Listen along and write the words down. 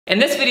In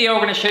this video,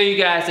 we're gonna show you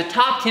guys the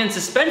top 10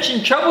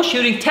 suspension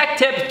troubleshooting tech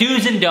tips,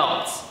 do's and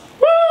don'ts.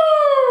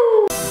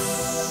 Woo!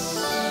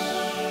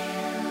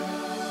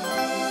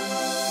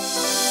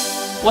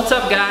 What's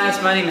up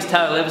guys, my name is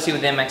Tyler Livesey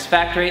with MX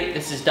Factory.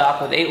 This is Doc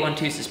with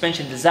 812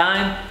 Suspension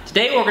Design.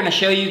 Today we're gonna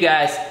show you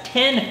guys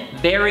 10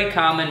 very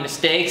common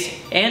mistakes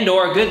and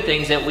or good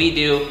things that we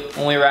do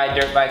when we ride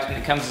dirt bikes when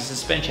it comes to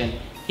suspension.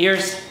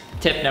 Here's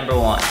tip number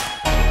 1.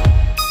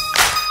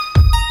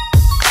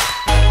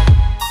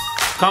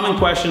 Common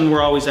question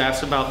we're always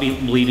asked about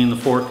bleeding the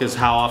fork is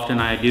how often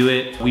I do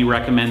it. We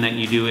recommend that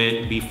you do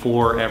it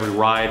before every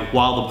ride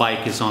while the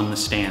bike is on the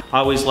stand. I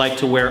always like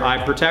to wear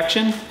eye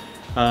protection.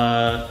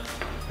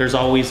 There's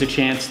always a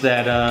chance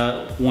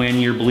that when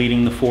you're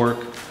bleeding the fork,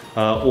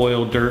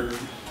 oil, dirt.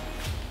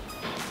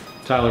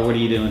 Tyler, what are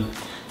you doing?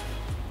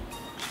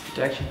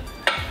 Protection.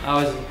 I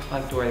always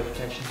like to wear the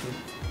protection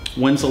too.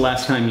 When's the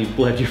last time you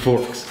bled your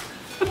forks?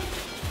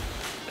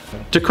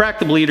 To crack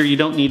the bleeder, you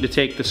don't need to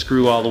take the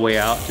screw all the way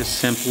out. Just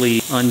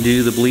simply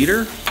undo the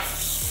bleeder.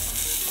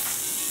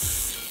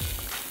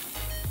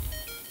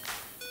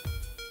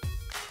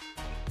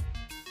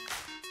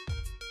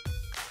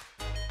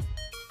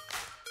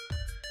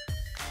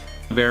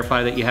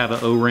 Verify that you have an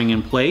O-ring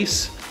in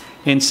place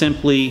and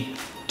simply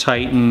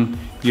tighten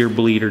your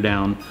bleeder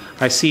down.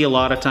 I see a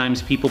lot of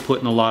times people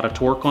putting a lot of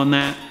torque on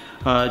that.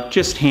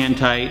 Just hand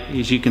tight.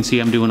 As you can see,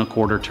 I'm doing a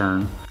quarter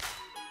turn.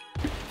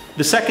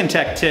 The second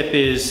tech tip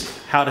is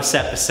how to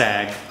set the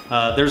sag.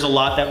 There's a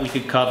lot that we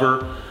could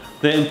cover.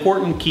 The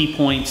important key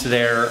points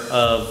there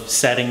of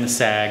setting the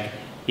sag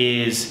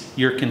is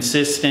you're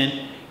consistent,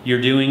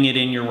 you're doing it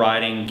in your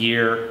riding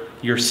gear,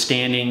 you're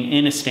standing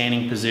in a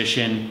standing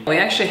position. We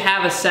actually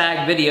have a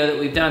sag video that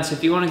we've done, so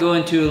if you want to go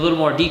into a little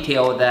more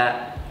detail with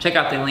that, check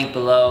out the link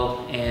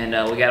below, and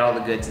we got all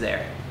the goods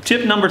there.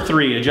 Tip number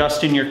 3,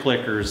 adjusting your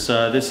clickers.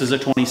 This is a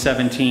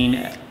 2017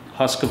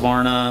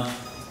 Husqvarna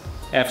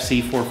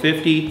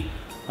FC450.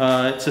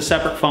 It's a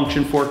separate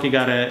function fork. You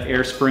got an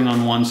air spring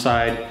on one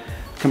side,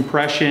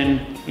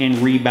 compression and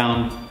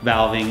rebound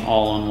valving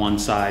all on one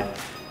side.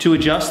 To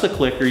adjust the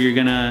clicker, you're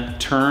gonna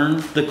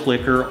turn the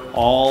clicker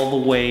all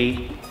the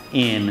way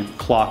in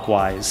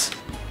clockwise.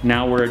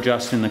 Now we're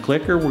adjusting the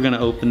clicker. We're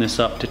gonna open this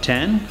up to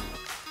 10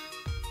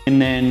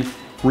 and then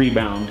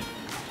rebound,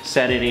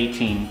 set at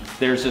 18.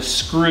 There's a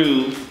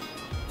screw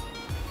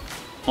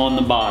on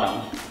the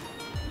bottom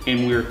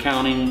and we're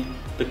counting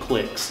the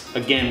clicks.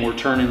 Again, we're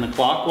turning the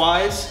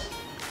clockwise,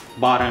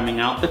 bottoming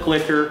out the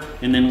clicker,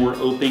 and then we're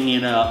opening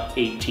it up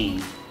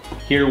 18.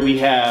 Here we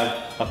have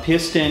a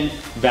piston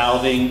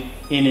valving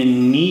and a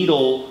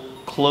needle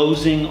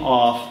closing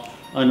off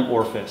an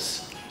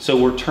orifice. So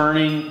we're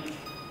turning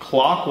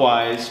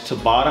clockwise to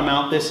bottom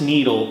out this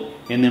needle,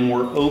 and then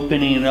we're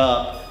opening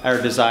up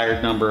our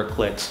desired number of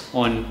clicks.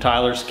 On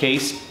Tyler's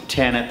case,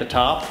 10 at the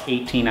top,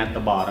 18 at the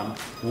bottom.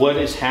 What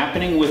is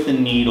happening with the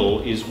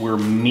needle is we're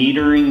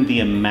metering the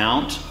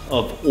amount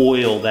of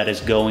oil that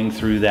is going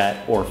through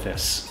that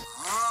orifice.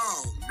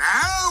 Oh,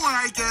 now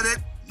I get it.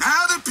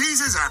 Now the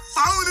pieces are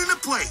falling into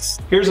place.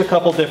 Here's a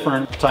couple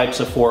different types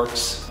of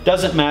forks.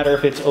 Doesn't matter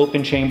if it's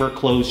open chamber,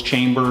 closed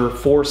chamber,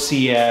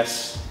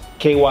 4CS,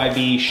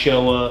 KYB,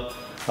 Showa,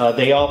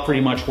 they all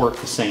pretty much work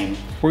the same.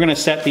 We're gonna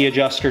set the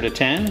adjuster to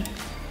 10.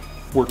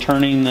 We're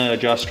turning the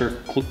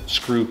adjuster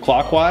screw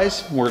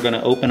clockwise. We're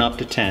gonna open up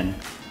to 10.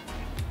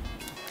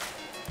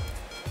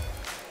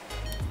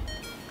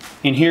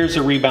 And here's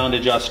a rebound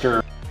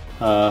adjuster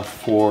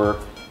for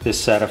this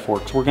set of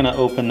forks. We're gonna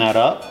open that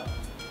up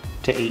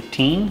to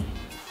 18.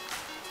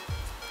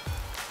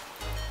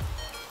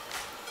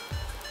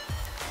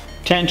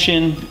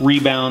 Tension,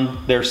 rebound,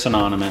 they're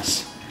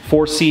synonymous.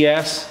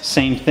 4CS,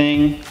 same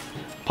thing.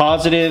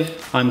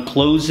 Positive, I'm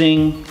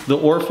closing the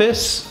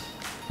orifice.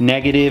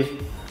 Negative,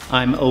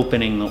 I'm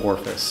opening the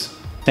orifice.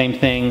 Same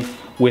thing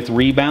with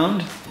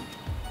rebound.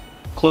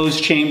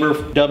 Closed chamber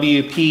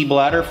WP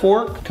bladder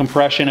fork,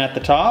 compression at the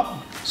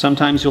top.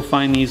 Sometimes you'll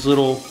find these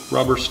little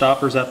rubber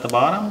stoppers at the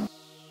bottom.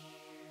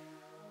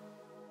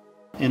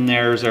 And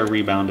there's our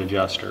rebound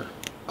adjuster.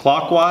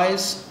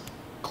 Clockwise,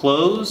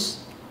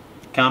 close,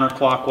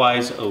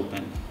 counterclockwise,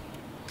 open.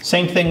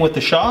 Same thing with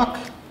the shock,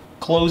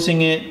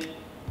 closing it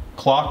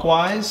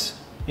clockwise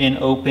and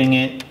opening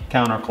it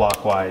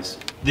counterclockwise.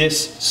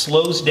 This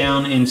slows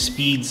down and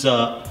speeds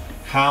up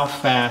how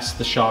fast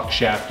the shock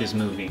shaft is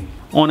moving.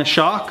 On a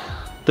shock,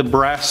 the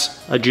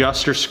brass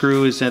adjuster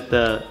screw is at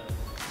the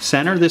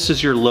center. This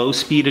is your low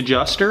speed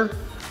adjuster.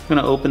 I'm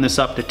gonna open this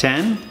up to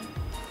 10.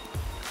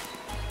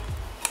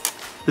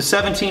 The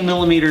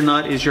 17mm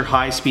nut is your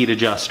high speed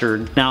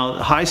adjuster. Now,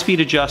 the high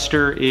speed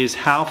adjuster is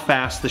how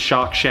fast the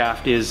shock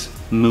shaft is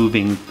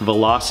moving, the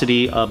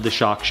velocity of the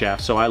shock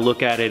shaft. So I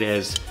look at it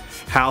as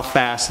how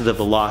fast the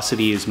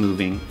velocity is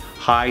moving.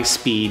 High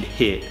speed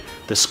hit,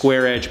 the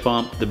square edge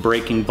bump, the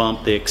braking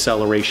bump, the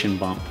acceleration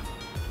bump.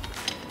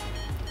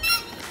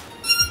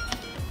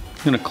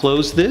 I'm gonna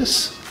close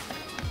this.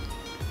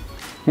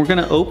 We're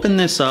gonna open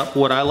this up.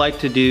 What I like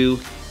to do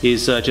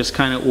is just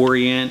kind of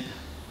orient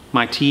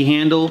my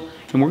T-handle,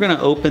 and we're gonna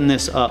open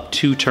this up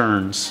 2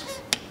 turns.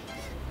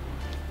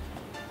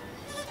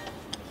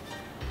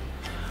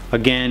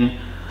 Again,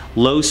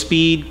 low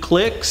speed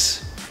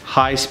clicks,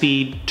 high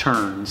speed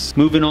turns.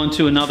 Moving on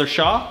to another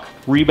shock,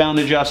 rebound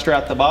adjuster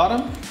at the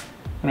bottom.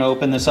 I'm gonna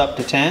open this up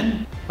to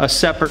 10. A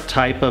separate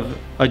type of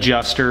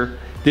adjuster.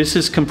 This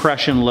is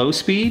compression low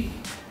speed,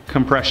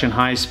 compression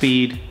high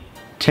speed,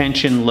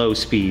 tension low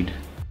speed.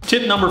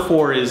 Tip number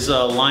 4 is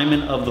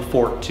alignment of the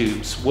fork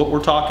tubes. What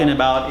we're talking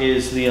about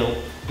is the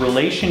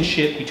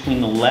relationship between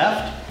the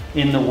left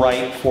and the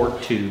right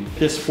fork tube.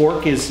 This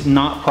fork is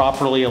not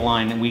properly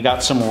aligned, and we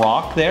got some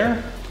rock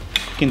there.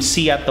 You can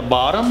see at the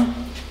bottom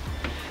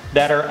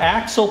that our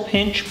axle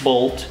pinch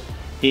bolt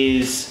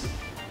is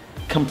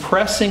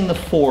compressing the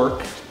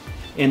fork,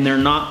 and they're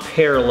not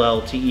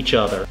parallel to each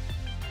other.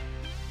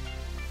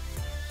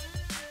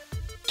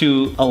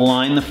 To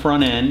align the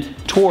front end,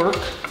 torque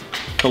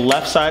the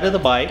left side of the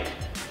bike.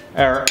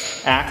 Our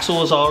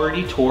axle is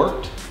already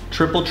torqued.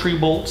 Triple tree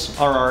bolts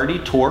are already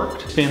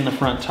torqued. Spin the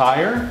front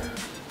tire.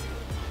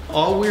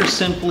 All we're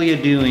simply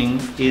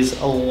doing is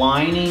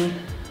aligning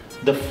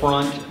the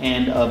front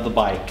end of the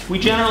bike. We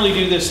generally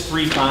do this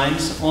 3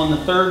 times. On the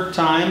 3rd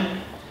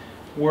time,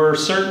 we're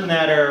certain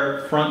that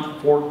our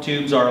front fork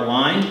tubes are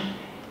aligned.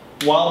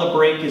 While the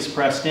brake is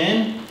pressed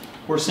in,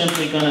 we're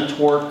simply going to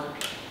torque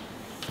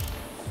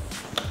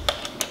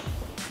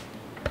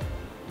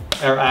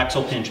our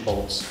axle pinch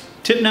bolts.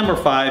 Tip number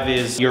 5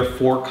 is your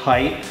fork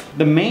height.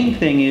 The main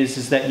thing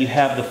is that you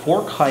have the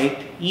fork height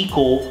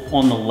equal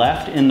on the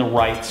left and the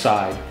right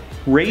side.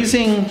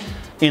 Raising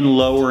and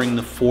lowering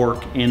the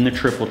fork in the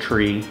triple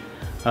tree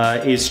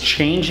is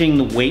changing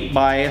the weight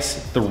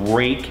bias, the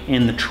rake,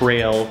 and the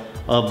trail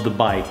of the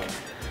bike.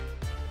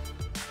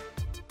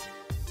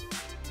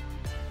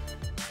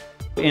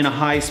 In a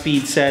high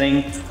speed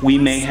setting, we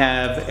may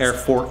have our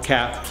fork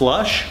cap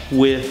flush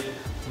with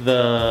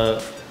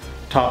the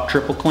top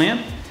triple clamp.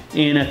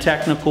 In a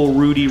technical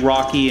Rudy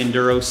Rocky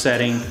enduro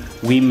setting,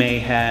 we may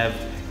have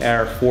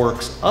our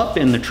forks up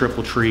in the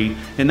triple tree,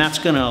 and that's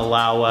going to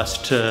allow us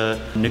to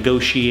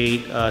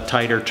negotiate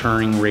tighter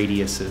turning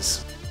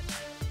radiuses.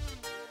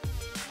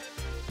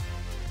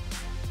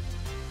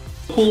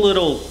 A cool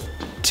little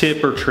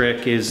tip or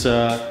trick is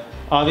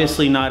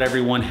obviously not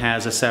everyone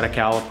has a set of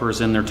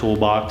calipers in their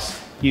toolbox.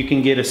 You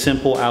can get a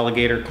simple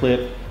alligator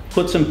clip,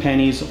 put some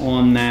pennies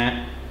on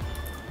that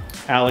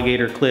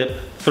alligator clip,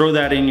 throw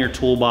that in your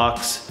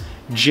toolbox.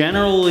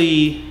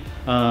 Generally,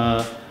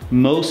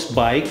 most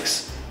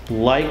bikes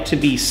like to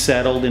be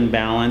settled and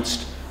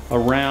balanced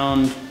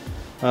around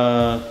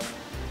 5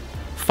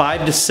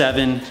 to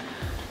 7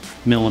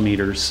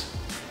 millimeters.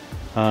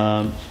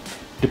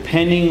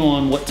 Depending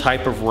on what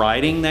type of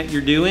riding that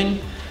you're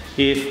doing,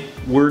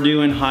 if we're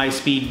doing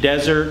high-speed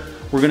desert,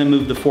 we're gonna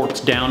move the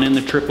forks down in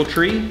the triple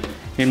tree.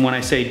 And when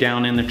I say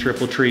down in the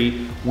triple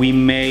tree, we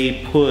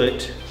may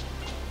put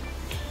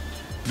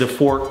the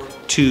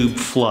fork tube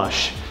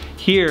flush.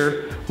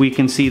 Here we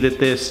can see that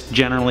this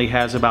generally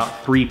has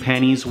about 3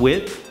 pennies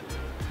width,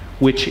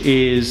 which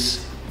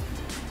is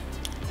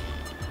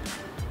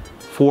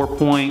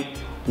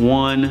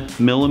 4.1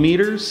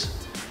 millimeters.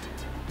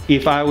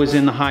 If I was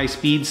in the high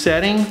speed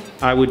setting,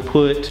 I would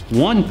put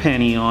 1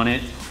 penny on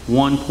it,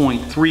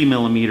 1.3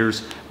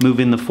 millimeters,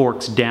 moving the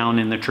forks down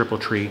in the triple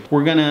tree.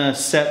 We're gonna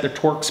set the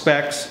torque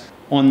specs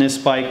on this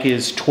bike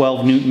is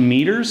 12 Newton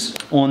meters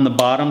on the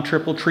bottom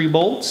triple tree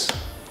bolts,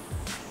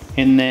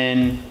 and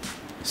then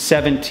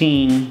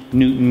 17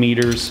 Newton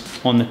meters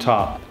on the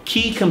top.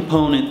 Key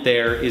component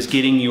there is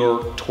getting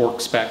your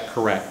torque spec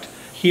correct.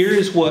 Here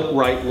is what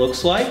right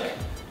looks like.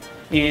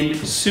 And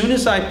as soon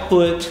as I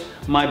put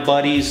my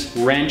buddy's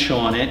wrench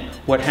on it,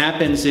 what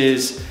happens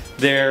is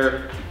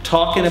they're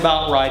talking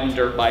about riding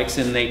dirt bikes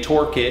and they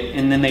torque it,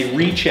 and then they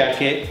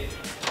recheck it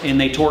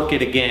and they torque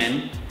it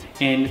again.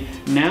 And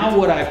now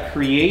what I've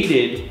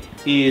created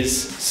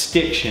is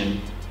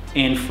stiction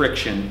and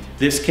friction.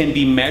 This can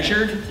be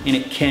measured and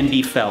it can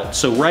be felt.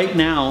 So right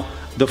now,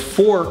 the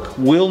fork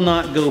will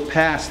not go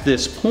past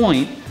this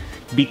point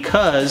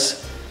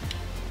because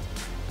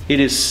it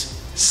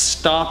is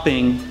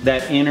stopping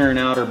that inner and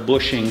outer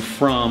bushing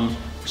from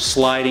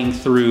sliding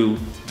through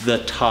the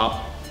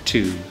top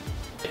tube.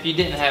 If you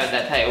didn't have it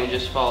that tight, it would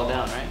just fall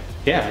down, right?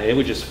 Yeah, it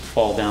would just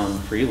fall down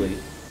freely.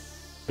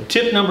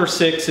 Tip number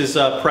 6 is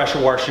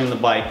pressure washing the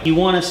bike. You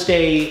want to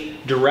stay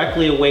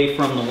directly away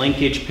from the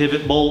linkage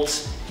pivot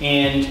bolts,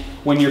 and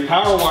when you're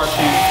power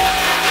washing,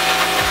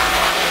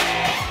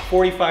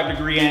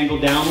 45-degree angle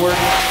downward.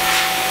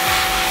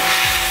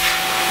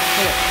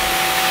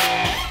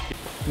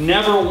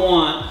 Never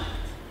want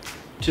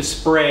to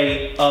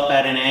spray up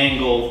at an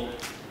angle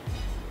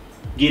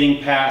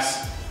getting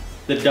past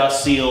the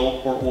dust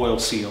seal or oil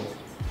seal.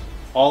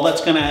 All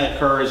that's going to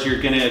occur is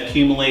you're going to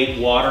accumulate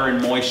water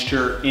and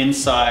moisture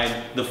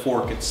inside the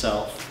fork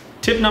itself.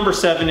 Tip number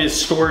 7 is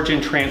storage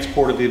and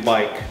transport of the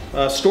bike.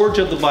 Storage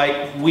of the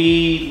bike,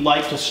 we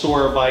like to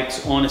store our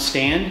bikes on a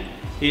stand.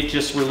 It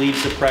just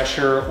relieves the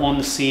pressure on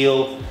the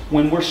seal.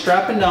 When we're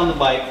strapping down the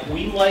bike,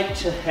 we like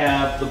to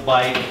have the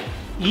bike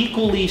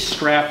equally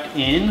strapped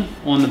in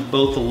on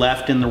both the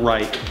left and the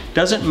right.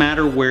 Doesn't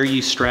matter where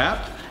you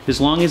strap,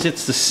 as long as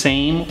it's the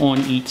same on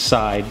each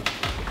side.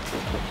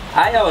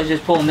 I always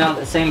just pull them down at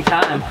the same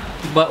time,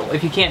 but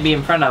if you can't be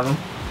in front of them.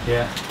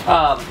 Yeah.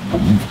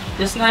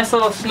 Just nice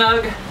little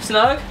snug.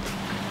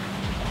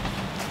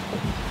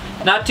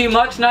 Not too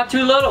much, not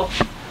too little.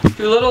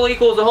 Too little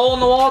equals a hole in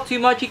the wall, too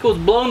much equals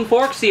blown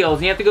fork seals.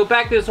 And you have to go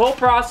back through this whole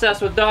process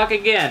with Doc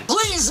again.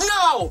 Please,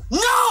 no!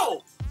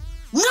 No!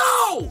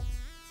 No!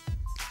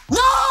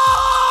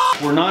 No!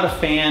 We're not a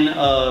fan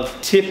of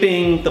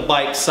tipping the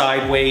bike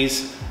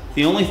sideways.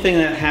 The only thing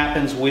that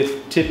happens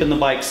with tipping the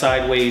bike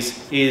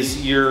sideways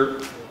is you're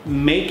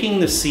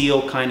making the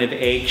seal kind of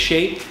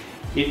egg-shaped.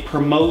 It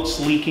promotes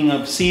leaking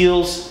of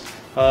seals,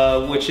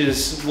 which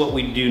is what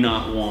we do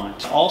not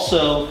want.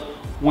 Also,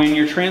 when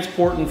you're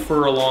transporting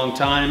for a long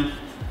time,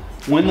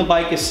 when the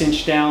bike is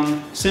cinched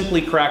down,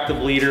 simply crack the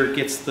bleeder,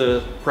 gets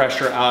the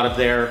pressure out of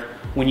there.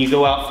 When you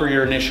go out for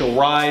your initial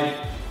ride,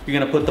 you're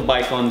gonna put the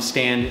bike on the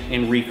stand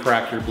and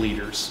re-crack your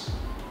bleeders.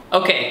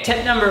 Okay,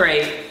 tip number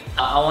 8.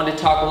 I want to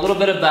talk a little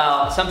bit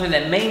about something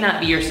that may not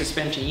be your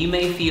suspension. You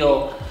may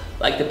feel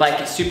like the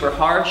bike is super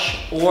harsh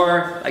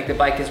or like the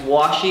bike is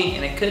washy,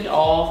 and it could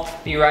all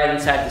be right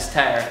inside this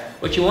tire.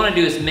 What you want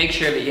to do is make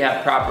sure that you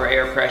have proper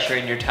air pressure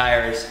in your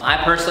tires.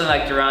 I personally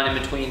like to run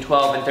in between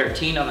 12 and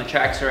 13 on the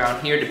tracks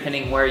around here,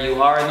 depending where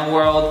you are in the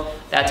world.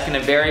 That's going to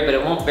vary, but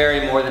it won't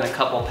vary more than a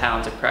couple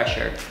pounds of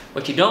pressure.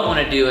 What you don't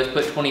want to do is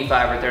put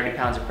 25 or 30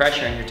 pounds of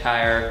pressure in your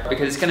tire,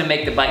 because it's going to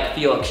make the bike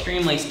feel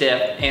extremely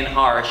stiff and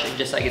harsh, and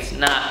just like it's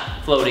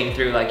not floating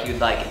through like you'd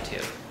like it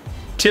to.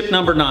 Tip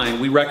number 9,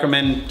 we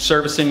recommend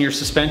servicing your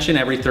suspension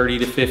every 30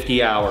 to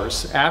 50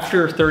 hours.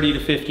 After 30 to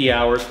 50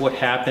 hours, what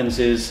happens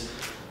is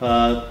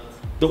the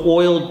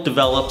oil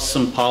develops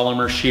some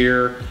polymer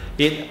shear.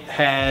 It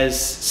has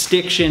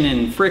stiction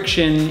and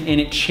friction,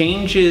 and it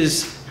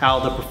changes how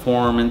the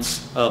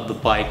performance of the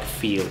bike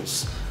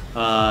feels.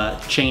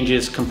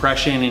 Changes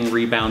compression and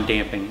rebound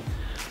damping.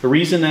 The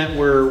reason that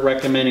we're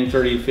recommending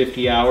 30 to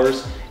 50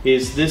 hours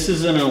is this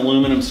is an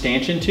aluminum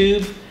stanchion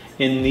tube,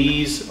 and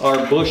these are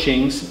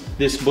bushings.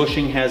 This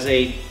bushing has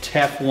a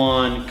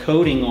Teflon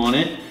coating on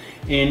it,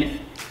 and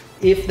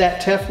if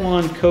that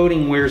Teflon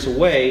coating wears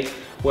away,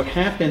 what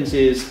happens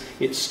is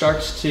it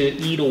starts to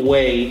eat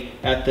away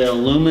at the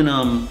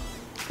aluminum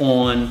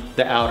on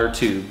the outer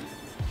tube.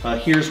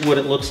 Here's what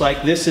it looks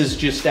like. This is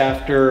just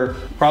after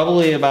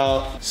probably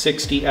about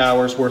 60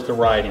 hours worth of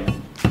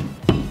riding.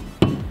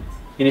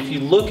 And if you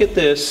look at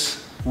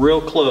this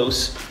real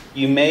close,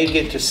 you may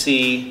get to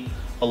see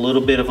a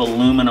little bit of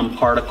aluminum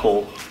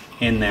particle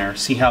in there.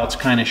 See how it's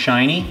kind of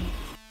shiny?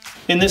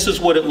 And this is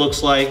what it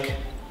looks like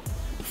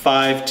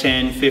 5,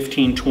 10,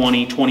 15,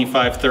 20,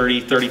 25,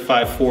 30,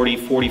 35, 40,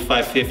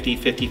 45, 50,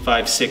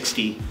 55,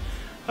 60.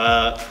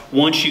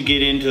 Once you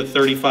get into the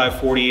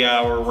 35, 40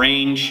 hour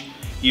range,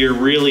 you're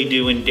really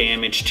doing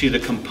damage to the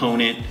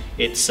component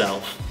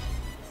itself.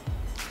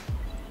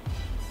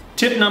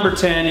 Tip number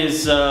 10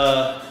 is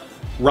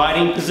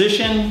riding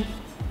position,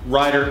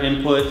 rider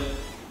input.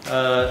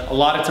 A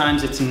lot of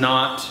times it's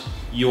not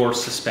your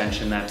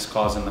suspension that's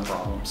causing the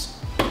problems.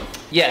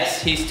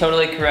 Yes, he's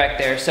totally correct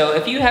there. So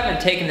if you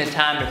haven't taken the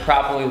time to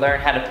properly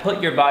learn how to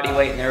put your body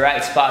weight in the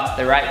right spots at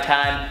the right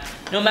time,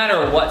 no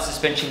matter what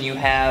suspension you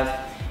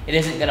have, it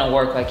isn't gonna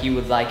work like you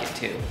would like it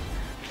to.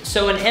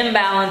 So an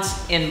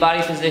imbalance in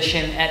body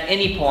position at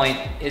any point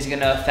is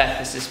gonna affect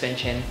the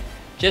suspension.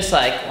 Just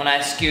like when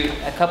I scoot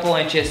a couple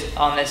inches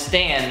on this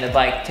stand, the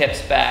bike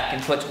tips back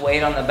and puts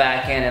weight on the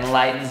back end and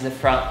lightens the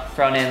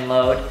front end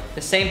load.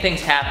 The same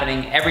thing's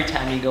happening every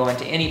time you go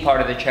into any part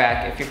of the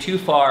track. If you're too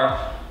far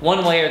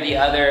one way or the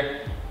other,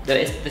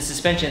 the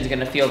suspension is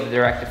gonna feel the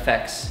direct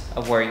effects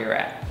of where you're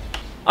at.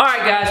 All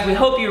right guys, we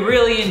hope you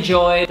really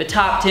enjoyed the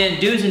top 10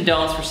 do's and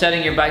don'ts for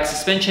setting your bike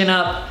suspension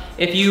up.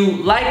 If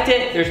you liked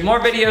it, there's more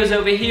videos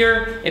over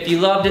here. If you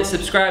loved it,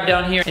 subscribe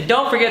down here. And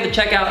don't forget to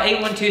check out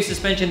 812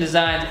 Suspension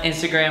Designs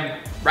Instagram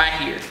right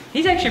here.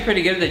 He's actually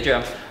pretty good at the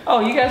drums. Oh,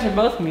 you guys are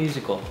both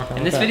musical.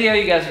 In this video,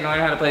 you guys are gonna learn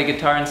how to play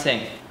guitar and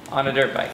sing on a dirt bike.